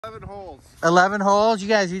11 holes. 11 holes? You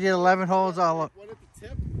guys, you did 11 holes all up. One at the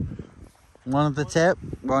tip. One at the tip.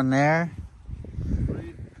 One there.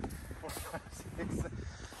 3, 4, 5, 6, 7.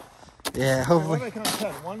 Yeah, hopefully. What did I count?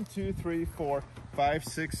 10. 1, 2, 3, 4, 5,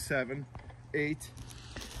 6, 7, 8,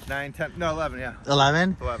 9, 10. No, 11, yeah.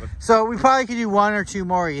 11? 11. So we probably could do 1 or 2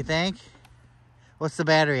 more, you think? What's the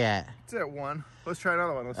battery at? It's at 1. Let's try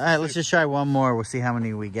another one. All right, let's just try one more. We'll see how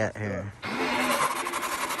many we get here.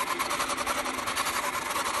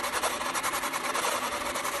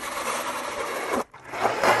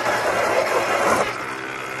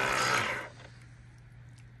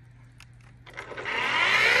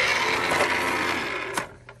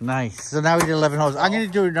 Nice. So now we did 11 holes. I'm going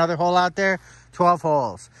to do another hole out there, 12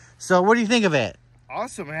 holes. So what do you think of it?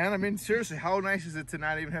 Awesome, man. I mean, seriously, how nice is it to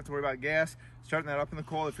not even have to worry about gas, starting that up in the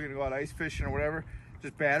cold if you're going to go out ice fishing or whatever.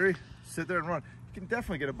 Just battery, sit there and run. You can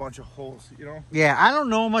definitely get a bunch of holes, you know? Yeah, I don't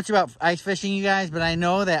know much about ice fishing, you guys, but I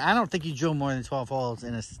know that I don't think you drill more than 12 holes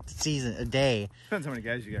in a season, a day. Depends how many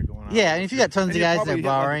guys you got going on. Yeah, and if you got tons of guys that are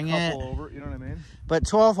borrowing like it. over, you know what I mean? But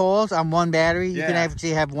 12 holes on one battery, you can Yeah. actually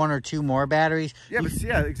have 1 or 2 more batteries. Yeah, but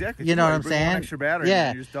yeah, exactly. You know what I'm bring saying? One extra battery. Yeah,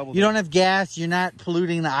 And you just double you don't have gas. You're not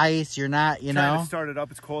polluting the ice. You're not, you trying know. to start it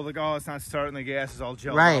up. It's cold. Like, oh, it's not starting. The gas is all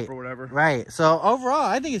gelled Right, up or whatever. right. So overall,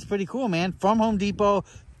 I think it's pretty cool, man. From Home Depot,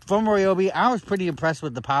 from RYOBI, I was pretty impressed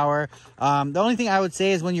with the power. The only thing I would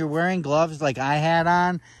say is when you're wearing gloves like I had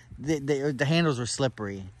on, the handles were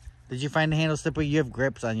slippery. Did you find the handles slippery? You have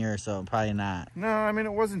grips on yours, so probably not. No, I mean,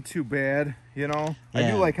 it wasn't too bad, you know. Yeah.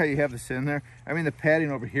 I do like how you have this in there. I mean, the padding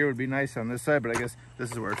over here would be nice on this side, but I guess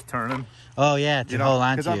this is where it's turning. Oh, yeah, to hold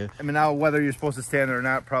on to you. I mean, now whether you're supposed to stand there or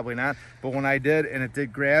not, probably not. But when I did, and it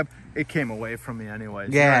did grab, it came away from me anyways.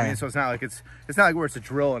 Yeah. You know what I mean? So it's not like it's not like where it's a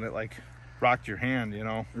drill and it like rocked your hand, you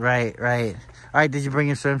know. Right, right. All right, did you bring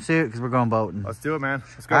your swimsuit? Because we're going boating. Let's do it, man.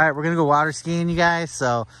 Let's go. All right, we're going to go water skiing, you guys.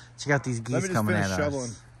 So check out these geese coming at us.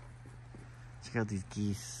 Shoveling. Check out these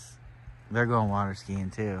geese. They're going water skiing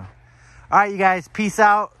too. All right, you guys, peace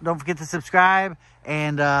out. Don't forget to subscribe.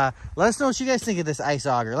 And let us know what you guys think of this ice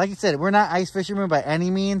auger. Like I said, we're not ice fishermen by any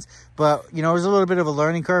means. But, you know, there's a little bit of a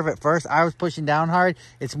learning curve at first. I was pushing down hard.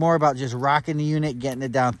 It's more about just rocking the unit, getting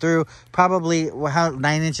it down through. Probably,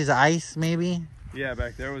 9 inches of ice, maybe? Yeah,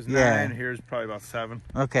 back there was 9. Yeah. Here's probably about 7.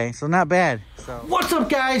 Okay, so not bad. So what's up,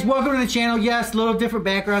 guys? Welcome to the channel. Yes, a little different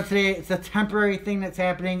background today. It's a temporary thing that's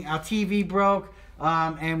happening. Our TV broke,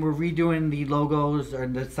 and we're redoing the logos or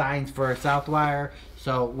the signs for Southwire.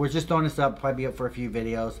 So we're just throwing this up. Probably be up for a few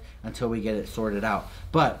videos until we get it sorted out.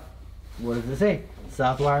 But what does it say?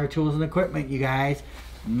 Southwire Tools and Equipment, you guys.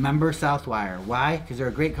 Member Southwire. Why? Because they're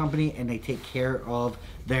a great company and they take care of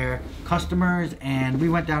their customers. And we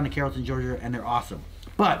went down to Carrollton, Georgia, and they're awesome.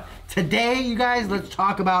 But today, you guys, let's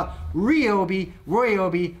talk about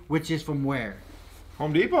RYOBI, which is from where?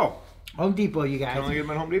 Home Depot. Home Depot, you guys. You can only get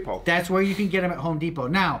them at Home Depot. That's where you can get them at Home Depot.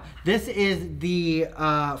 Now, this is the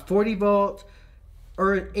 40 volt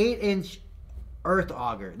or 8-inch earth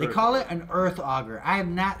auger. They call it an earth auger. I have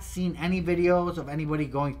not seen any videos of anybody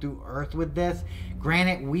going through earth with this.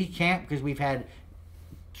 Granted, we can't because we've had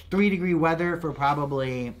 3-degree weather for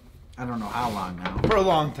probably, I don't know how long now. For a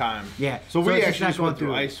long time. Yeah. So we it's actually not just going went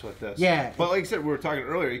through ice with this. Yeah. But like I said, we were talking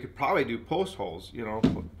earlier, you could probably do post holes, you know,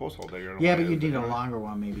 post hole digger. Yeah, but you need a longer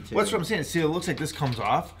one maybe too. Well, that's what I'm saying. See, it looks like this comes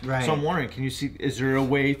off. Right. So I'm wondering, can you see, is there a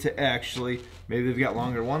way to actually, maybe they've got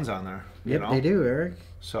longer ones on there? Yep, they do, Eric.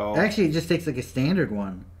 So actually, it just takes like a standard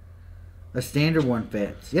one. A standard one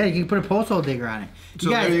fits. Yeah, you can put a post hole digger on it.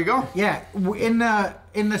 So there you go. Yeah, in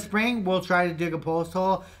the spring we'll try to dig a post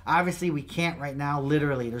hole. Obviously, we can't right now.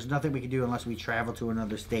 Literally, there's nothing we can do unless we travel to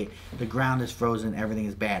another state. The ground is frozen. Everything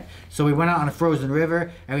is bad. So we went out on a frozen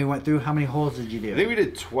river and we went through. How many holes did you do? I think we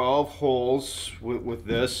did 12 holes with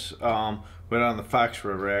this. Went on the Fox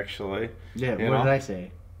River actually. Yeah. What did I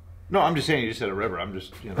say? No, I'm just saying you just said a river. I'm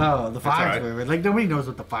just, you know. Oh, the Fox River. Like, nobody knows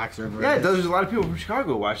what the Fox River is. Yeah, it does. There's a lot of people from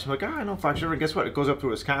Chicago watch. I'm like, I know Fox River. And guess what? It goes up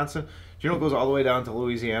through Wisconsin. Do you know it goes all the way down to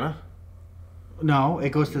Louisiana? No,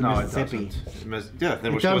 it goes to the Mississippi. It doesn't. Yeah,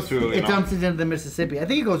 then we're supposed to, it dumps into the Mississippi. I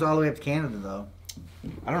think it goes all the way up to Canada, though.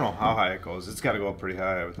 I don't know how high it goes. It's got to go up pretty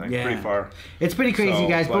high, I would think. Yeah. Pretty far. It's pretty crazy,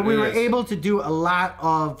 guys. But we were able to do a lot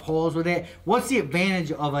of holes with it. What's the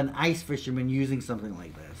advantage of an ice fisherman using something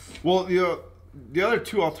like this? Well, the other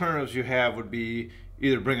 2 alternatives you have would be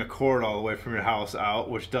either bring a cord all the way from your house out,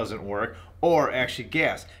 which doesn't work, or actually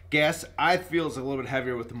gas. Gas, I feel, is a little bit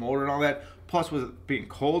heavier with the motor and all that. Plus, with it being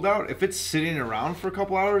cold out, if it's sitting around for a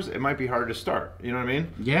couple hours, it might be hard to start. You know what I mean?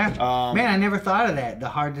 Yeah. Man, I never thought of that. The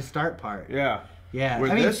hard to start part. Yeah. Yeah.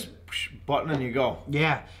 With this, button and you go.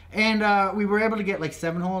 Yeah. And we were able to get like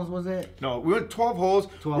 7 holes, was it? No, we went 12 holes.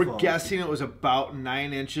 12 we're holes. guessing it was about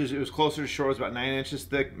 9 inches. It was closer to shore. It was about 9 inches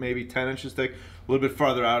thick, maybe 10 inches thick. A little bit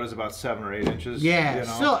farther out is about 7 or 8 inches. Yeah, you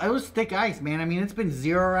know? still, it was thick ice, man. I mean, it's been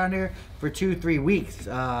 0 around here for 2-3 weeks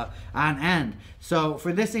on end. So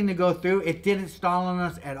for this thing to go through, it didn't stall on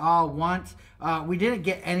us at all once. We didn't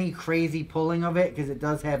get any crazy pulling of it because it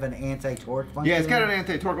does have an anti-torque function. Yeah, it's got an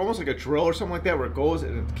anti-torque, almost like a drill or something like that, where it goes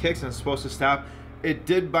and it kicks and it's supposed to stop. It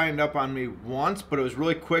did bind up on me once, but it was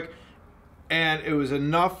really quick, and it was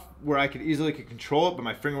enough where I could easily control it, but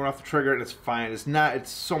my finger went off the trigger and it's fine. It's not.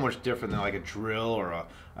 It's so much different than like a drill or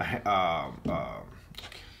a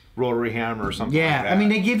rotary hammer or something. Yeah, like that. I mean,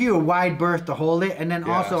 they give you a wide berth to hold it, and then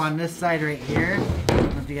also on this side right here, I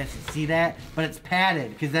don't know if you guys can see that, but it's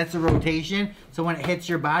padded because that's a rotation. So when it hits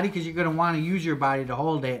your body, because you're going to want to use your body to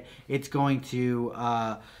hold it, it's going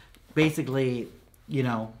to basically, you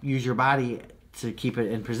know, use your body to keep it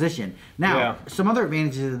in position. Now, some other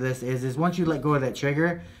advantages of this is once you let go of that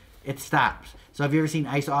trigger, it stops. So have you ever seen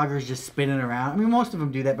ice augers just spinning around? I mean, most of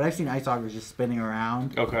them do that, but I've seen ice augers just spinning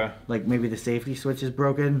around. Okay. Like maybe the safety switch is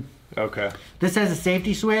broken. Okay. This has a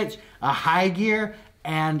safety switch, a high gear,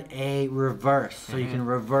 and a reverse. So you can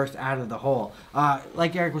reverse out of the hole.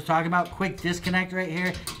 Like Eric was talking about, quick disconnect right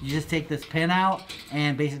here. You just take this pin out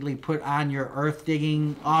and basically put on your earth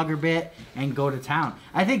digging auger bit and go to town.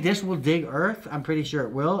 I think this will dig earth. I'm pretty sure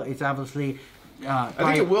it will. It's obviously... I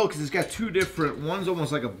think it will because it's got 2 different. One's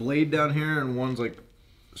almost like a blade down here, and one's like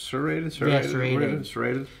serrated. Yeah,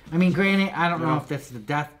 serrated. I mean, granted, I don't know if that's the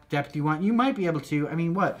depth you want. You might be able to. I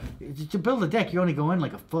mean, what? To build a deck, you only go in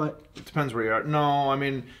like a foot. It depends where you are. No, I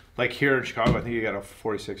mean, like here in Chicago, I think you got a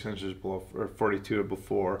 46 inches below, or 42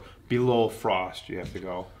 below frost. You have to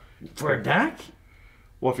go for a deck.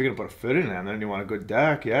 Well, if you're gonna put a foot in there, then you want a good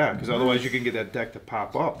deck, yeah, because otherwise you can get that deck to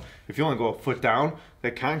pop up. If you only go a foot down,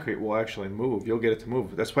 that concrete will actually move. You'll get it to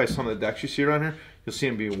move. That's why some of the decks you see around here, you'll see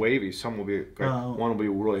them be wavy. Some will be, one will be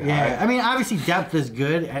really high. Yeah, I mean, obviously depth is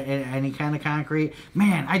good at any kind of concrete.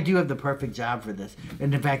 Man, I do have the perfect job for this.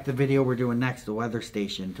 And in fact, the video we're doing next, the weather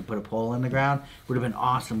station, to put a pole in the ground, would have been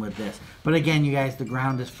awesome with this. But again, you guys, the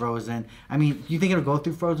ground is frozen. I mean, do you think it'll go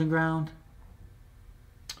through frozen ground?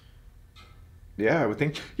 Yeah, I would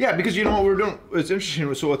think. Yeah, because you know what we're doing? It's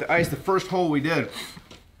interesting. So with the ice, the first hole we did,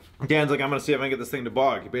 Dan's like, I'm going to see if I can get this thing to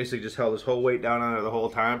bog. He basically just held his whole weight down on it the whole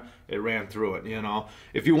time. It ran through it, you know.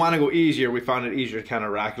 If you want to go easier, we found it easier to kind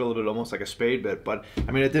of rack it a little bit, almost like a spade bit. But,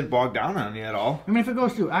 I mean, it didn't bog down on you at all. I mean, if it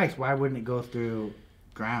goes through ice, why wouldn't it go through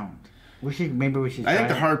ground? Maybe we should I think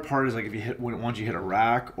the hard part is like if you hit, once you hit a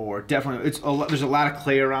rack, or definitely, there's a lot of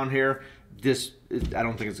clay around here. I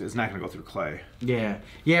don't think it's not going to go through clay. Yeah,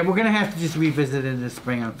 we're going to have to just revisit it in the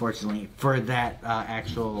spring, unfortunately, for that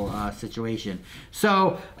actual situation.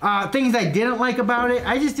 So, things I didn't like about it,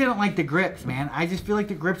 I just didn't like the grips, man. I just feel like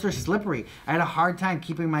the grips are slippery. I had a hard time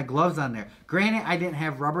keeping my gloves on there. Granted, I didn't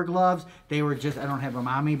have rubber gloves. They were just, I don't have them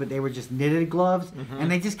on me, but they were just knitted gloves, and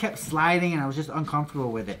they just kept sliding, and I was just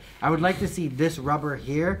uncomfortable with it. I would like to see this rubber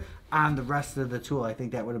here on the rest of the tool. I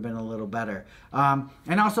think that would have been a little better.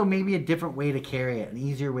 And also maybe a different way to carry it, an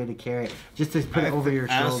easier way to carry it, just to put it over your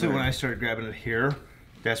shoulder. Honestly, when I started grabbing it here,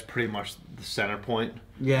 that's pretty much the center point.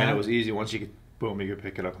 Yeah. And it was easy. Once you could, boom, you could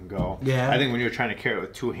pick it up and go. Yeah. I think when you're trying to carry it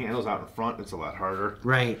with 2 handles out in front, it's a lot harder.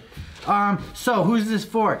 Right. So who's this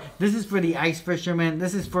for? This is for the ice fisherman.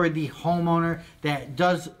 This is for the homeowner that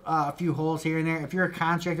does a few holes here and there. If you're a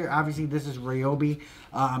contractor, obviously this is RYOBI.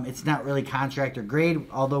 It's not really contractor grade,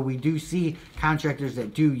 although we do see contractors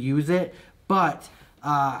that do use it. But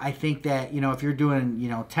I think that, you know, if you're doing, you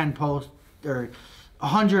know, 10 posts or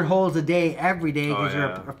 100 holes a day every day because you're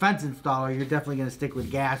a fence installer, you're definitely going to stick with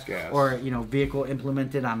gas or, you know, vehicle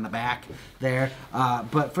implemented on the back there.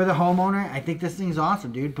 But for the homeowner, I think this thing's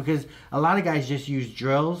awesome, dude, because a lot of guys just use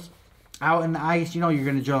drills out in the ice. You know, you're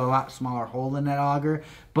going to drill a lot smaller hole in that auger,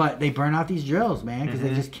 but they burn out these drills, man, because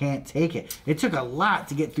they just can't take it. It took a lot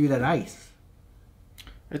to get through that ice.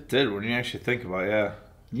 It did when you actually think about it,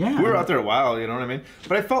 yeah. We were out there a while, you know what I mean?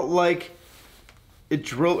 But I felt like it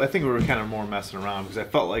drilled. I think we were kind of more messing around because I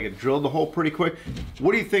felt like it drilled the hole pretty quick.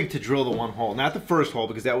 What do you think to drill the one hole? Not the first hole,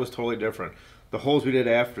 because that was totally different. The holes we did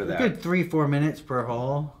after that. A good 3-4 minutes per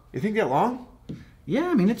hole. You think that long? Yeah,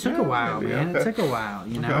 I mean, it took a while, maybe, man. Okay. It took a while,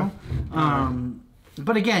 you know?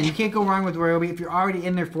 But again, you can't go wrong with RYOBI. If you're already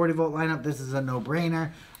in their 40-volt lineup, this is a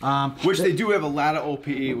no-brainer. Which they do have a lot of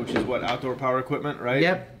OPE, which is what, outdoor power equipment, right?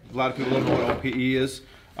 Yep. A lot of people don't know what OPE is.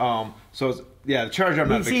 So Yeah, the charger I'm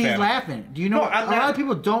not a big fan. He's laughing. Do you know? A lot of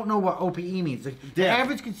people don't know what OPE means. The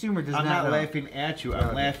average consumer does not know. I'm not laughing at you.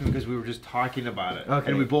 I'm laughing because we were just talking about it. Okay.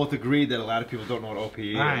 And we both agreed that a lot of people don't know what OPE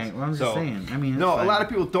is. All right, well, I'm just saying. I mean, no, a lot of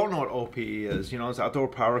people don't know what OPE is. You know, it's outdoor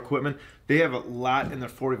power equipment. They have a lot in their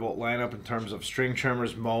 40-volt lineup in terms of string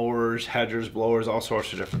trimmers, mowers, hedgers, blowers, all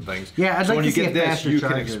sorts of different things. Yeah, I'd like to see a faster you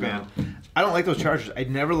charger, can expand. I don't like those chargers. I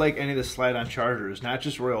never like any of the slide-on chargers. Not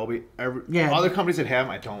just RYOBI. Other companies that have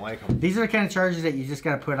them, I don't like them. These are the kind of chargers that you just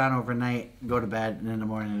got to put on overnight, go to bed, and in the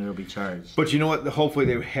morning it'll be charged. But you know what? Hopefully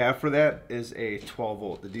they have for that is a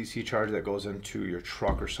 12-volt, the DC charger that goes into your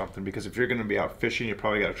truck or something. Because if you're going to be out fishing, you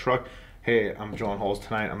probably got a truck. Hey, I'm drilling holes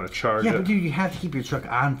tonight. I'm going to charge it. Yeah, but dude, you have to keep your truck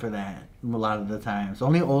on for that a lot of the times.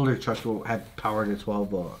 Only older trucks will have power to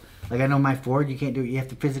 12-volt. Like I know my Ford, you can't do it. You have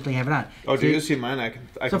to physically have it on. Oh, do you see mine? I can.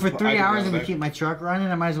 So for 3 hours and to keep my truck running,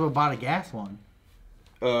 I might as well bought a gas one.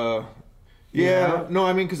 Yeah. No,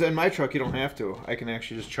 I mean, because in my truck you don't have to. I can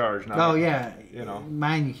actually just charge. Oh yeah. You know.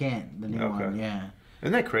 Mine you can't. The new one. Yeah.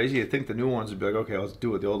 Isn't that crazy? You think the new ones would be like, okay, let's do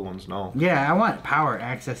what the old ones know. Yeah, I want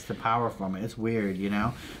access to power from it. It's weird, you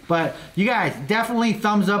know? But you guys, definitely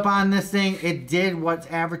thumbs up on this thing. It did what's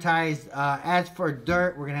advertised. As for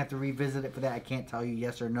dirt, we're going to have to revisit it for that. I can't tell you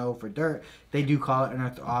yes or no for dirt. They do call it an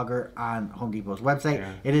earth auger on Home Depot's website.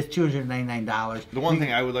 Yeah. It is $299. The one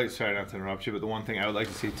thing I would like, sorry not to interrupt you, but the one thing I would like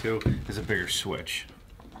to see too is a bigger switch.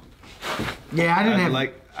 Yeah, I didn't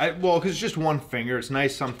have... Well, because it's just one finger. It's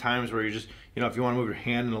nice sometimes where you just... You know, if you want to move your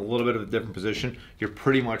hand in a little bit of a different position, you're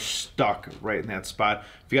pretty much stuck right in that spot.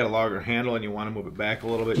 If you got a longer handle and you want to move it back a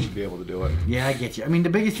little bit, you'd be able to do it. Yeah, I get you. I mean, the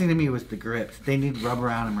biggest thing to me was the grips. They need rubber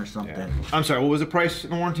on them or something. Yeah. I'm sorry, what was the price in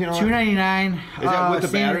the warranty on $299. Is that with the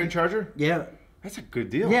battery and charger? Yeah. That's a good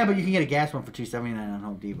deal. Yeah, but you can get a gas one for $279 on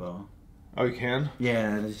Home Depot. Oh, you can?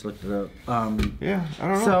 Yeah, I just looked it up. Yeah, I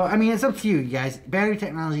don't know. So, I mean, it's up to you guys. Battery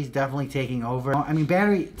technology is definitely taking over. I mean,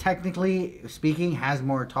 battery, technically speaking, has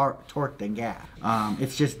more torque than gas.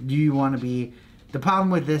 It's just, do you want to be... The problem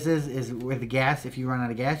with this is with the gas, if you run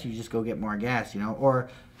out of gas, you just go get more gas, you know? Or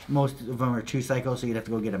most of them are 2 cycles, so you'd have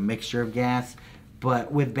to go get a mixture of gas.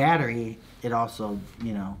 But with battery, it also,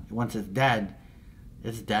 you know, once it's dead,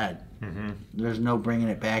 it's dead. Mm-hmm. There's no bringing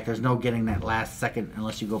it back. There's no getting that last second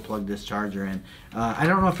unless you go plug this charger in. I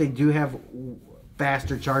don't know if they do have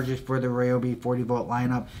faster chargers for the RYOBI 40-volt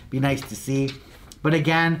lineup. Be nice to see. But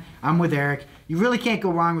again, I'm with Eric. You really can't go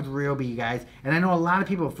wrong with RYOBI, you guys. And I know a lot of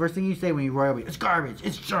people, first thing you say when you RYOBI, it's garbage,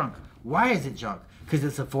 it's junk. Why is it junk? Because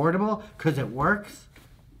it's affordable? Because it works?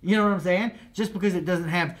 You know what I'm saying? Just because it doesn't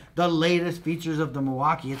have the latest features of the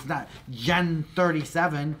Milwaukee, it's not Gen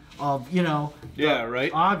 37 of, you know,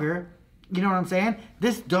 right. Auger. You know what I'm saying?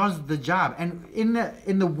 This does the job. And in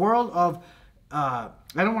the world of, I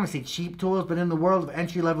don't want to say cheap tools, but in the world of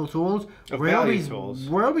entry-level tools,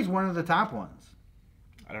 RYOBI's one of the top ones.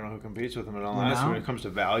 I don't know who competes with them in all honesty when it comes to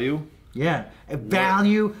value. Yeah.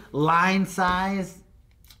 Value, line size.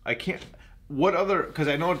 I can't... What other... Because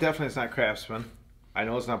I know definitely it's not Craftsman. I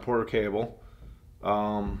know it's not Porter Cable.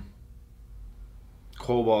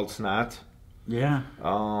 Cobalt's not. Yeah.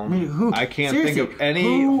 I mean, I can't think of any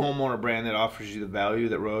homeowner brand that offers you the value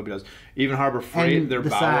that RYOBI does. Even Harbor Freight, their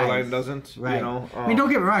Bauer line doesn't. Right. You know, I mean, don't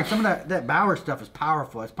get me wrong. Some of that Bauer stuff is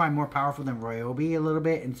powerful. It's probably more powerful than RYOBI a little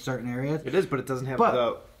bit in certain areas. It is, but it doesn't have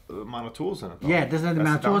the amount of tools in it, though. Yeah, it doesn't have the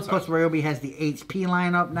amount of tools. Plus, RYOBI has the HP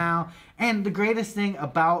lineup now. And the greatest thing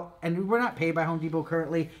about, and we're not paid by Home Depot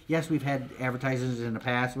currently. Yes, we've had advertisers in the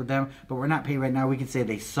past with them, but we're not paid right now. We can say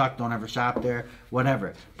they suck, don't ever shop there,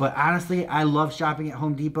 whatever. But honestly, I love shopping at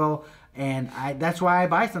Home Depot. And that's why I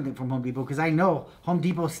buy something from Home Depot, because I know Home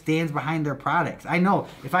Depot stands behind their products. I know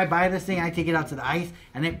if I buy this thing, I take it out to the ice,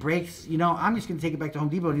 and it breaks, you know, I'm just going to take it back to Home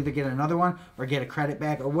Depot and either get another one or get a credit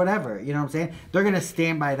back or whatever. You know what I'm saying? They're going to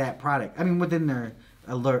stand by that product. I mean, within their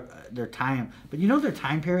time. But you know their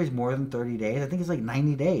time period is more than 30 days? I think it's like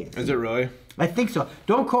 90 days. Is it really? I think so.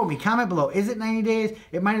 Don't quote me. Comment below. Is it 90 days?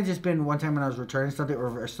 It might have just been one time when I was returning something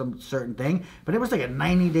or some certain thing. But it was like a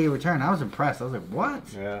 90-day return. I was impressed. I was like, what?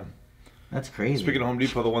 Yeah. That's crazy. Speaking of Home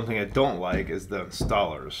Depot, the one thing I don't like is the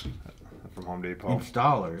installers from Home Depot.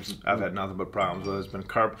 Installers? I've had nothing but problems. Whether it's been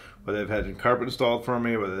whether they've had carpet installed for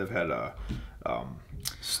me, whether they've had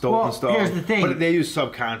stove installed. Here's the thing. But they use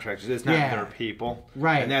subcontractors. It's not their people.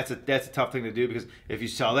 Right. And that's a tough thing to do, because if you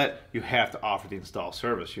sell that, you have to offer the install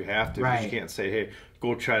service. You have to. Right. You can't say, hey,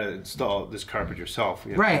 go try to install this carpet yourself.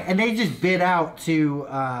 You know? Right. And they just bid out to,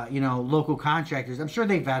 you know, local contractors. I'm sure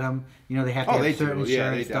they vet them. You know, they have to have certain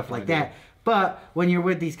insurance, stuff like that. But when you're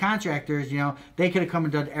with these contractors, you know, they could have come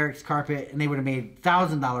and done Eric's carpet and they would have made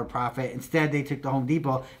 $1,000 profit. Instead, they took the Home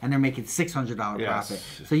Depot and they're making $600 profit.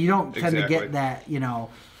 So you don't tend to get that, you know,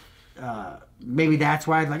 maybe that's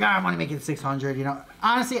why like, I want to make it 600. You know,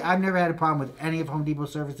 honestly, I've never had a problem with any of Home Depot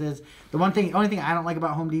services. The only thing I don't like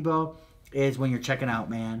about Home Depot is when you're checking out,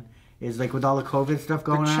 man. Is like with all the COVID stuff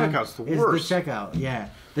going on. The checkout's the worst. The checkout, yeah.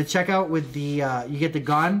 The checkout with the you get the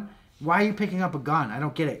gun. Why are you picking up a gun? I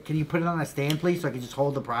don't get it. Can you put it on a stand, please, so I can just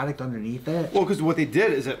hold the product underneath it? Well, because what they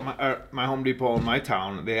did is at my Home Depot in my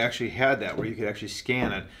town, they actually had that where you could actually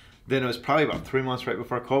scan it. Then it was probably about 3 months right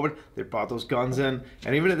before COVID. They brought those guns in,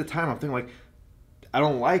 and even at the time, I'm thinking like, I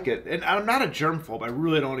don't like it, and I'm not a germaphobe. I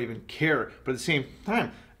really don't even care. But at the same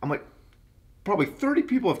time, I'm like, probably 30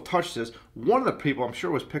 people have touched this. One of the people, I'm sure,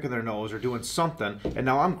 was picking their nose or doing something, and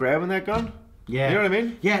now I'm grabbing that gun. Yeah. You know what I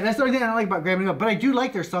mean? Yeah, that's the only thing I don't like about grabbing it. But I do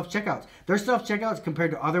like their self-checkouts. Their self-checkouts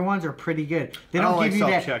compared to other ones are pretty good. They don't give you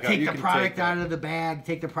that, take the product out of the bag,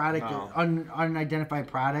 take the product, unidentified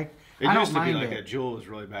product. It used to be like that. Jewel was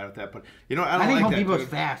really bad at that. But, you know, I don't like that. I think Home Depot's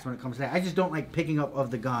fast when it comes to that. I just don't like picking up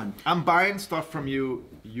of the gun. I'm buying stuff from you.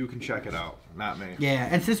 You can check it out, not me. Yeah,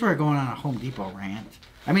 and since we're going on a Home Depot rant,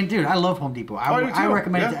 I mean, dude, I love Home Depot. I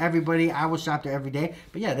recommend it to everybody. I will shop there every day.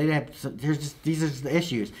 But yeah, these are just the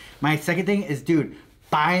issues. My second thing is, dude,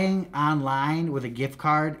 buying online with a gift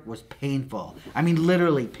card was painful. I mean,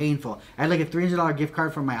 literally painful. I had like a $300 gift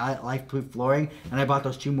card from my LifeProof flooring, and I bought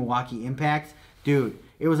those 2 Milwaukee Impacts. Dude,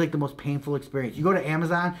 it was like the most painful experience. You go to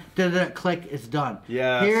Amazon, click, it's done.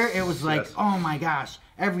 Yes. Here, it was like, oh my gosh,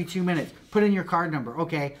 every 2 minutes, put in your card number.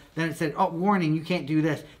 Okay. Then it said, oh, warning, you can't do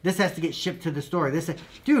this. This has to get shipped to the store.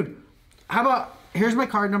 Dude, how about, here's my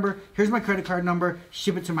card number, here's my credit card number,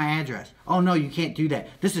 ship it to my address. Oh no, you can't do that.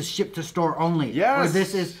 This is shipped to store only. Yes. Or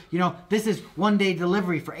this is, this is 1-day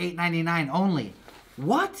delivery for $8.99 only.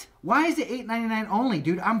 What? Why is it $8.99 only,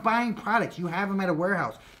 dude? I'm buying products. You have them at a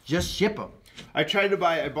warehouse. Just ship them. I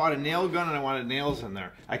bought a nail gun and I wanted nails in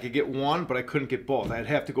there. I could get one, but I couldn't get both. I'd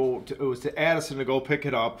have to go, it was to Addison to go pick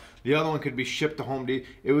it up. The other one could be shipped to Home Depot.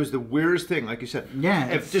 It was the weirdest thing, like you said.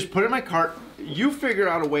 Yeah. Just put it in my cart, you figure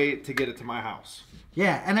out a way to get it to my house.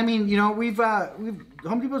 Yeah, and I mean, we've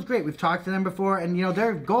Home Depot's great. We've talked to them before, and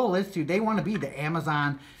their goal is they want to be the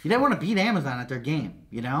Amazon. They want to beat Amazon at their game,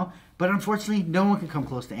 But unfortunately, no one can come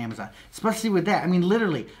close to Amazon, especially with that. I mean,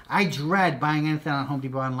 literally, I dread buying anything on Home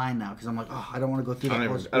Depot online now because I'm like, oh, I don't want to go through that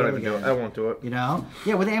whole spiel again. I don't even do it. I won't do it.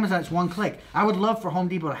 Yeah, with Amazon, it's one click. I would love for Home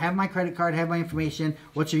Depot to have my credit card, have my information,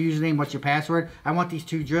 what's your username, what's your password. I want these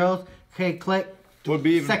 2 drills. Okay, click. Would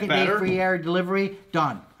be even Second better. Day free air delivery,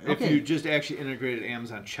 done. If you just actually integrated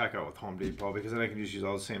Amazon checkout with Home Depot, because then I can just use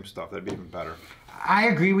all the same stuff. That'd be even better. I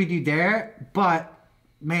agree with you there, but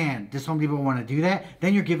man, does Home Depot want to do that?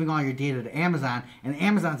 Then you're giving all your data to Amazon, and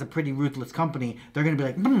Amazon's a pretty ruthless company. They're going to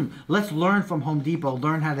be like, let's learn from Home Depot,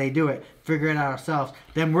 learn how they do it, figure it out ourselves.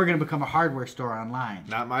 Then we're going to become a hardware store online.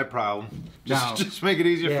 Not my problem. Just make it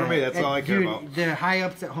easier for me. That's all I care about. The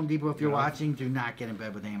high-ups at Home Depot, if you're watching, do not get in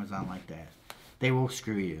bed with Amazon like that. They will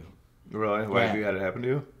screw you. Really? Why have you had it happen to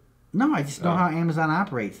you? No, I just know how Amazon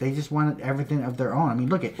operates. They just want everything of their own. I mean,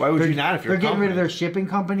 look at. Why would you not if you're a They're getting rid of their shipping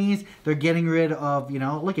companies. They're getting rid of,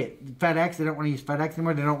 look at FedEx. They don't want to use FedEx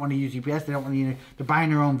anymore. They don't want to use UPS. They don't want to use. They're buying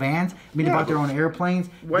their own vans. I mean, they bought their own airplanes.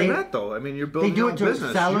 Why not though? I mean, you're building your own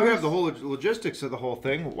business. Sellers. You have the whole logistics of the whole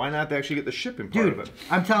thing. Why not actually get the shipping part of it?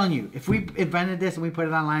 I'm telling you, if we invented this and we put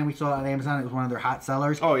it online, we sold it on Amazon. It was one of their hot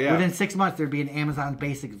sellers. Oh yeah. Within 6 months, there'd be an Amazon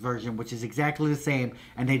Basics version, which is exactly the same,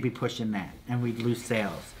 and they'd be pushing that, and we'd lose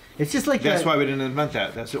sales. It's just like that's why we didn't invent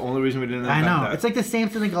that. That's the only reason we didn't invent that. I know. It's like the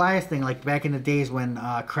Samson and Goliath thing, like back in the days when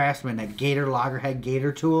Craftsman, that Gator Loggerhead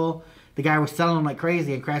Gator tool, the guy was selling them like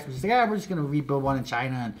crazy, and Craftsman was like, we're just going to rebuild one in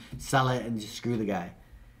China and sell it and just screw the guy.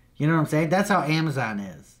 You know what I'm saying? That's how Amazon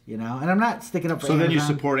is, And I'm not sticking up for Amazon. So then you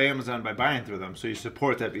support Amazon by buying through them. So you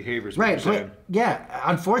support that behavior. Right, but yeah,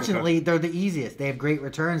 unfortunately, they're the easiest. They have great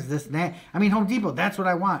returns, this and that. I mean, Home Depot, that's what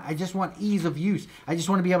I want. I just want ease of use. I just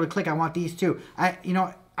want to be able to click, I want these too.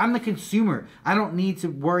 I'm the consumer. I don't need to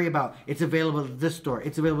worry about it's available at this store.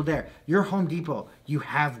 It's available there. You're Home Depot. You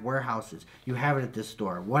have warehouses. You have it at this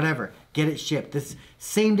store. Whatever. Get it shipped. This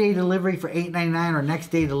same day delivery for $8.99 or next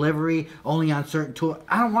day delivery only on certain tools.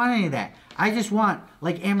 I don't want any of that. I just want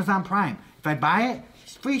like Amazon Prime. If I buy it,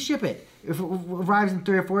 free ship it. If it arrives in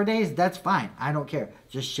 3 or 4 days, that's fine. I don't care.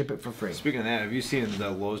 Just ship it for free. Speaking of that, have you seen the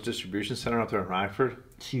Lowe's distribution center up there in Rockford?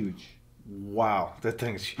 It's huge. Wow, that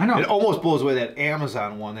thing's. I know. It almost blows away that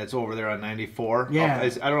Amazon one that's over there on 94. Yeah. I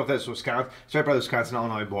don't know if that's Wisconsin. It's right by the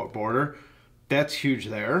Wisconsin-Illinois border. That's huge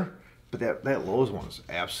there. But that Lowe's one is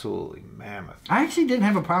absolutely mammoth. I actually didn't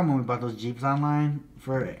have a problem when we bought those Jeeps online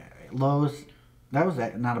for Lowe's. That was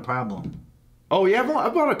not a problem. Oh, yeah. I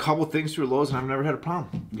bought a couple things through Lowe's and I've never had a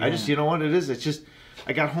problem. Yeah. I just, you know what it is? It's just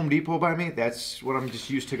I got Home Depot by me. That's what I'm just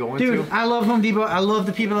used to going Dude, to. I love Home Depot. I love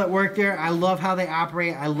the people that work there. I love how they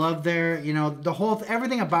operate. I love their, you know, the whole,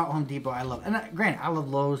 everything about Home Depot I love. And granted, I love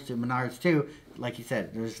Lowe's to Menards too. Like you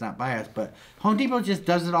said, they're just not biased. But Home Depot just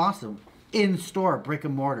does it awesome. In store, brick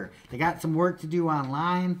and mortar. They got some work to do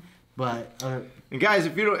online, but... and guys,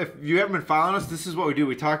 if you haven't been following us, this is what we do.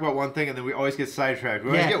 We talk about one thing and then we always get sidetracked.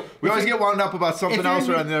 We always get wound up about something else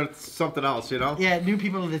or then something else, you know? Yeah, new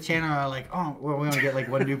people to the channel are like, oh, well, we only get like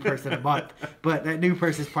one new person a month. But that new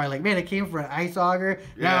person's probably like, man, it came from an ice auger.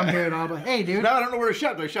 Now I'm hearing all about, hey, dude. Now I don't know where to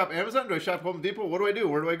shop. Do I shop Amazon? Do I shop Home Depot? What do I do?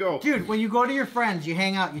 Where do I go? Dude, when you go to your friends, you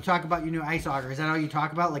hang out, you talk about your new ice auger. Is that all you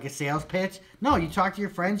talk about, like a sales pitch? No, you talk to your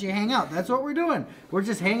friends, you hang out. That's what we're doing. We're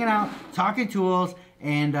just hanging out, talking tools,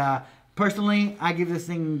 and personally, I give this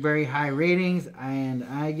thing very high ratings, and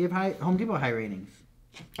I give Home Depot high ratings.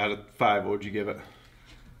 Out of 5, what would you give it?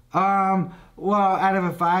 Well, out of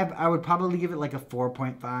a 5, I would probably give it like a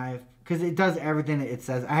 4.5 because it does everything it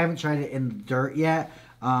says. I haven't tried it in the dirt yet.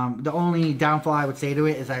 The only downfall I would say to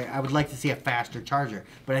it is I would like to see a faster charger,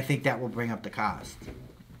 but I think that will bring up the cost.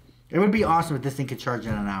 It would be awesome if this thing could charge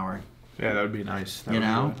in an hour. Yeah, that would be nice. That you would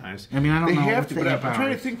know? be really nice. I mean, I don't know. They have to, but I'm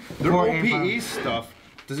trying to think. Their 4 OPE stuff,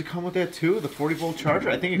 does it come with that too? The 40-volt charger?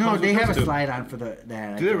 I think it comes with they have a too. slide on for that.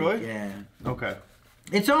 Do they really? Yeah. Okay.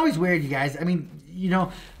 It's always weird, you guys. I mean, you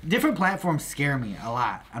know, different platforms scare me a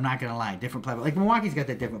lot. I'm not going to lie. Different platforms. Like, Milwaukee's got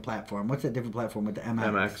that different platform. What's that different platform with the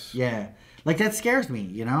MX? MX. Yeah. Like, that scares me,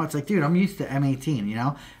 you know? It's like, dude, I'm used to M18, you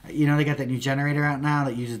know? You know, they got that new generator out now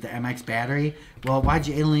that uses the MX battery. Well, why'd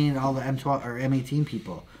you alienate all the M12 or M18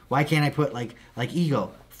 people? Why can't I put, like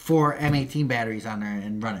Eagle, 4 M18 batteries on there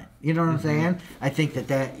and run it? You know what I'm saying? I think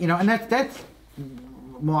that, you know, and that's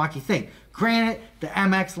Milwaukee's thing. Granted, the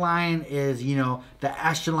MX line is, you know, the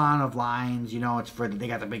echelon of lines. You know, it's for they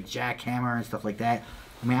got the big jackhammer and stuff like that.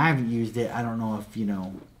 I mean, I haven't used it. I don't know if, you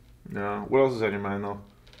know. No. What else is on your mind, though?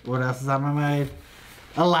 What else is on my mind?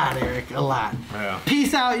 A lot, Eric. A lot. Yeah.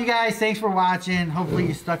 Peace out, you guys. Thanks for watching. Hopefully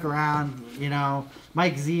you stuck around. You know,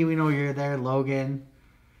 Mike Z, we know you're there. Logan.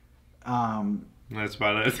 That's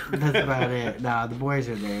about it. That's about it. Nah, the boys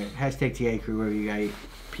are there. Hashtag TA Crew, wherever you guys.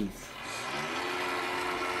 Peace.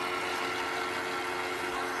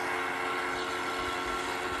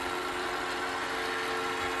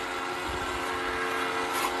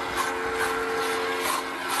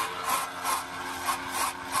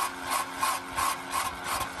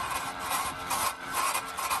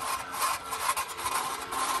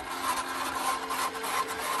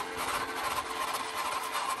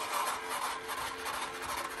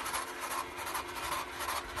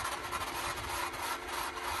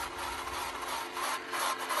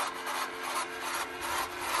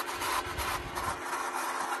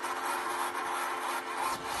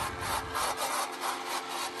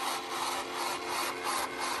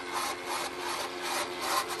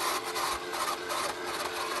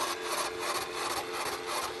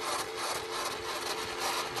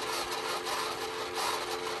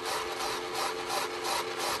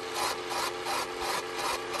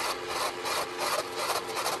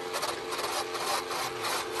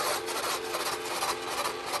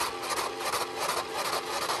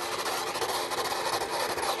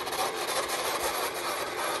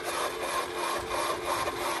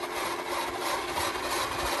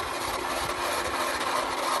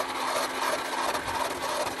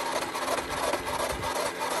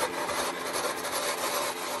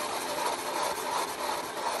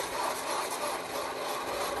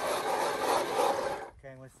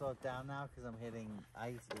 Slow it down now because I'm hitting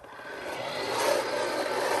ice.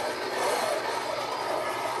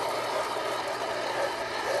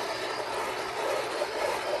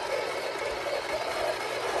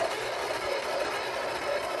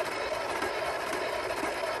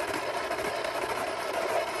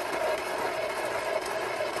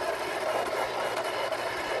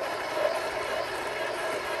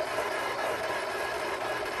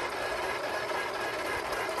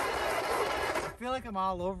 I feel like I'm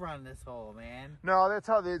all over on this hole, man. No, that's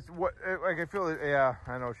how this. What? Like I feel. Yeah,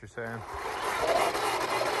 I know what you're saying.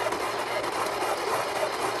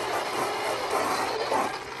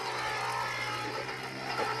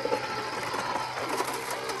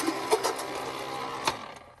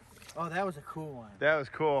 Oh, that was a cool one. That was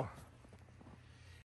cool.